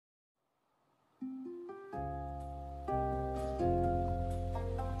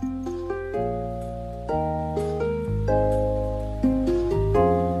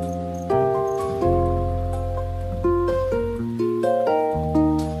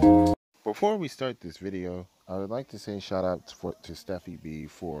Before we start this video, I would like to say shout out to Steffi B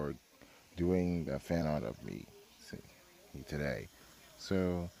for doing the fan art of me today.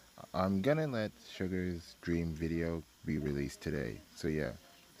 So I'm gonna let Sugar's dream video be released today. So yeah,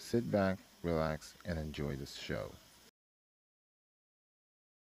 sit back, relax, and enjoy this show.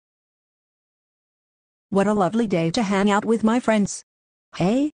 What a lovely day to hang out with my friends.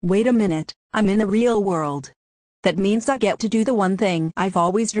 Hey, wait a minute, I'm in the real world. That means I get to do the one thing I've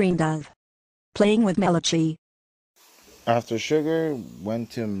always dreamed of. Playing with Malachi. After Sugar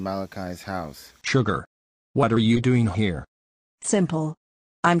went to Malachi's house. Sugar, what are you doing here? Simple.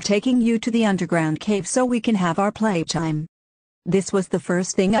 I'm taking you to the underground cave so we can have our playtime. This was the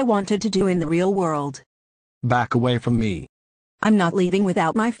first thing I wanted to do in the real world. Back away from me. I'm not leaving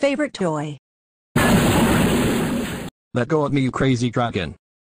without my favorite toy. Let go of me, you crazy dragon.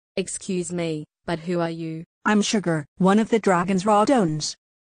 Excuse me, but who are you? I'm Sugar, one of the dragon's Rodons.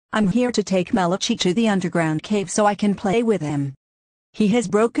 I'm here to take Malachi to the underground cave so I can play with him. He has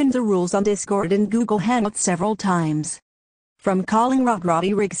broken the rules on Discord and Google Hangouts several times. From calling Rob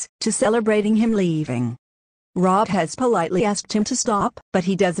Roddy Riggs to celebrating him leaving. Rob has politely asked him to stop, but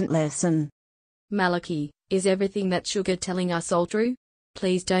he doesn't listen. Malachi, is everything that Sugar telling us all true?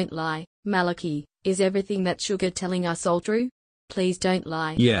 Please don't lie. Malachi, is everything that Sugar telling us all true? Please don't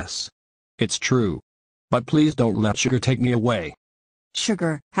lie. Yes. It's true. But please don't let Sugar take me away.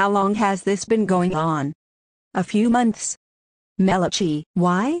 Sugar, how long has this been going on? A few months. Malachi,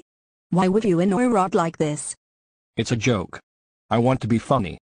 why? Why would you annoy Rod like this? It's a joke. I want to be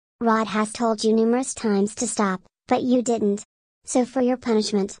funny. Rod has told you numerous times to stop, but you didn't. So for your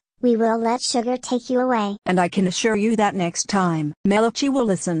punishment, we will let Sugar take you away. And I can assure you that next time, Malachi will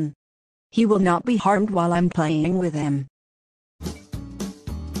listen. He will not be harmed while I'm playing with him.